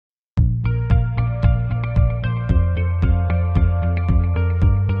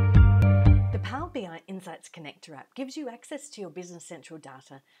Insights Connector app gives you access to your Business Central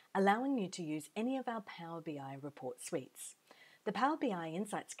data, allowing you to use any of our Power BI report suites. The Power BI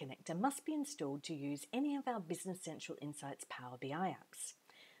Insights Connector must be installed to use any of our Business Central Insights Power BI apps.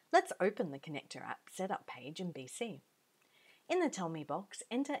 Let's open the Connector app setup page in BC. In the Tell Me box,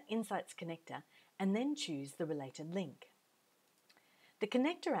 enter Insights Connector and then choose the related link. The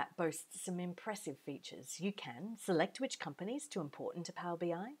Connector app boasts some impressive features. You can select which companies to import into Power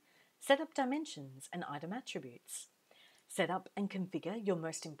BI, set up dimensions and item attributes, set up and configure your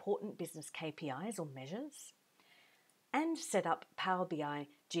most important business KPIs or measures, and set up Power BI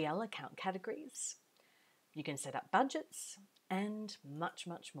GL account categories. You can set up budgets and much,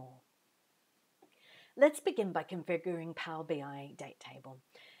 much more. Let's begin by configuring Power BI date table.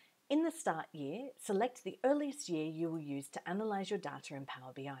 In the start year, select the earliest year you will use to analyse your data in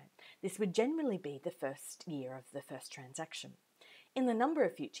Power BI. This would generally be the first year of the first transaction. In the number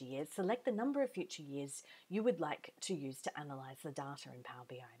of future years, select the number of future years you would like to use to analyse the data in Power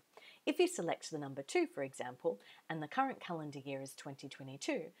BI. If you select the number 2, for example, and the current calendar year is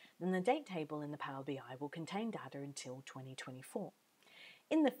 2022, then the date table in the Power BI will contain data until 2024.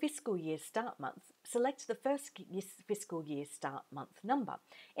 In the fiscal year start month, select the first fiscal year start month number.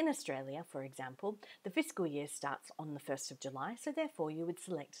 In Australia, for example, the fiscal year starts on the 1st of July, so therefore you would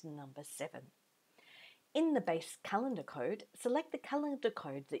select the number 7. In the base calendar code, select the calendar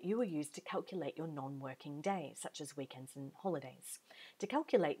code that you will use to calculate your non-working days, such as weekends and holidays. To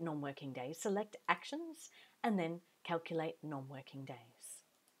calculate non-working days, select Actions and then Calculate Non-Working Days.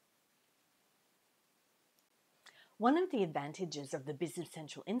 One of the advantages of the Business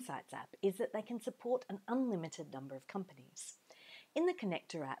Central Insights app is that they can support an unlimited number of companies. In the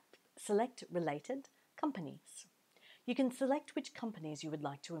Connector app, select Related Companies. You can select which companies you would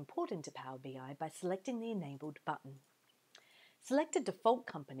like to import into Power BI by selecting the Enabled button. Select a default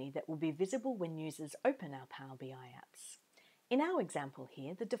company that will be visible when users open our Power BI apps. In our example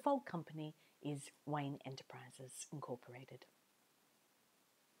here, the default company is Wayne Enterprises Incorporated.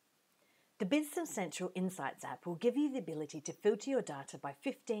 The Business Central Insights app will give you the ability to filter your data by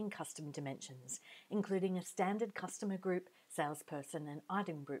 15 custom dimensions, including a standard customer group, salesperson, and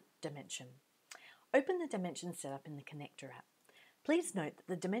item group dimension. Open the dimension setup in the Connector app. Please note that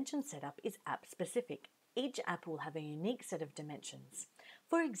the dimension setup is app-specific. Each app will have a unique set of dimensions.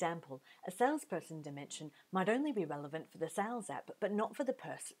 For example, a salesperson dimension might only be relevant for the sales app, but not for the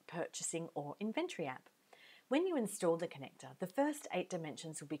purchasing or inventory app. When you install the connector, the first 8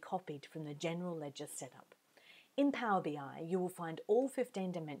 dimensions will be copied from the General Ledger setup. In Power BI, you will find all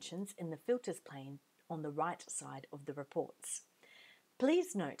 15 dimensions in the Filters pane on the right side of the reports.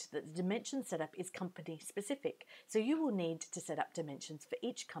 Please note that the dimension setup is company specific, so you will need to set up dimensions for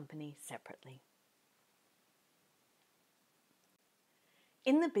each company separately.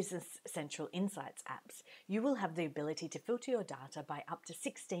 In the Business Central Insights apps, you will have the ability to filter your data by up to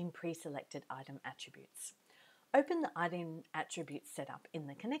 16 pre-selected item attributes. Open the item attributes setup in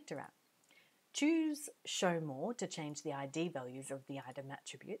the Connector app. Choose Show More to change the ID values of the item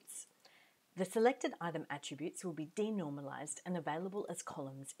attributes. The selected item attributes will be denormalized and available as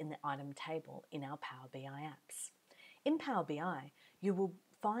columns in the item table in our Power BI apps. In Power BI, you will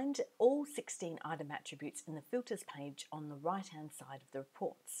find all 16 item attributes in the Filters page on the right-hand side of the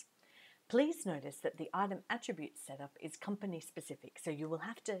reports. Please notice that the item attributes setup is company specific, so you will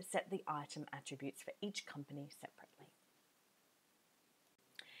have to set the item attributes for each company separately.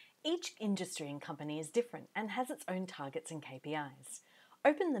 Each industry and company is different and has its own targets and KPIs.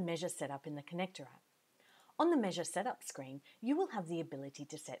 Open the Measure Setup in the Connector app. On the Measure Setup screen, you will have the ability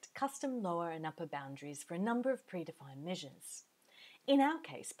to set custom lower and upper boundaries for a number of predefined measures. In our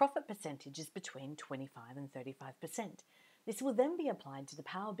case, profit percentage is between 25 and 35%. This will then be applied to the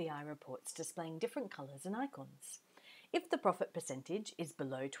Power BI reports displaying different colours and icons. If the profit percentage is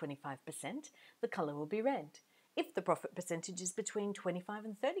below 25%, the colour will be red. If the profit percentage is between 25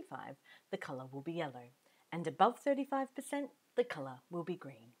 and 35, the colour will be yellow. And above 35%, the colour will be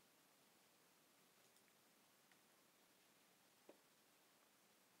green.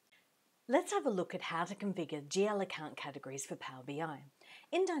 Let's have a look at how to configure GL account categories for Power BI.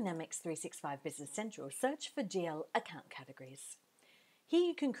 In Dynamics 365 Business Central, search for GL account categories. Here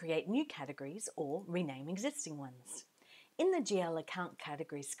you can create new categories or rename existing ones. In the GL account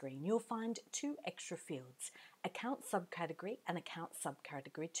category screen, you'll find 2 extra fields, account subcategory and account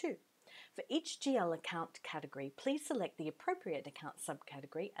subcategory 2. For each GL account category, please select the appropriate account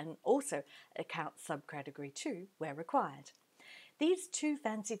subcategory and also account subcategory 2 where required. These 2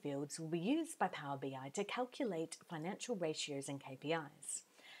 fancy fields will be used by Power BI to calculate financial ratios and KPIs,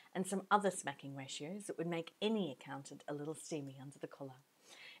 and some other smacking ratios that would make any accountant a little steamy under the collar.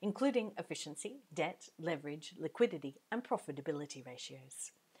 including efficiency, debt, leverage, liquidity, and profitability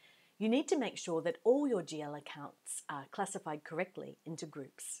ratios. You need to make sure that all your GL accounts are classified correctly into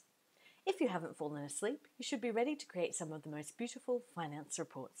groups. If you haven't fallen asleep, you should be ready to create some of the most beautiful finance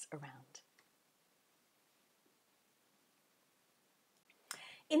reports around.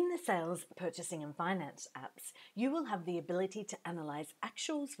 In the Sales, Purchasing and Finance apps, you will have the ability to analyse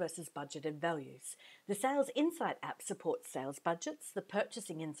actuals versus budgeted values. The Sales Insight app supports sales budgets, the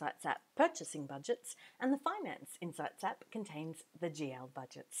Purchasing Insights app purchasing budgets, and the Finance Insights app contains the GL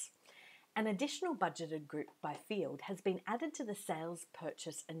budgets. An additional budgeted group by field has been added to the Sales,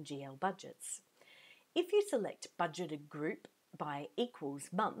 Purchase and GL budgets. If you select Budgeted Group by equals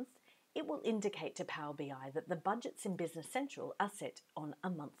month, it will indicate to Power BI that the budgets in Business Central are set on a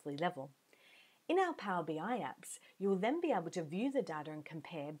monthly level. In our Power BI apps, you will then be able to view the data and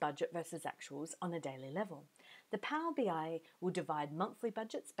compare budget versus actuals on a daily level. The Power BI will divide monthly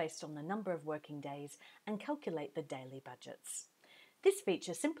budgets based on the number of working days and calculate the daily budgets. This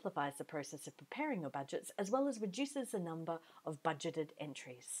feature simplifies the process of preparing your budgets as well as reduces the number of budgeted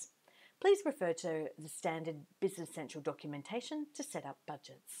entries. Please refer to the standard Business Central documentation to set up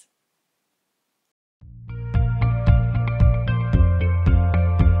budgets.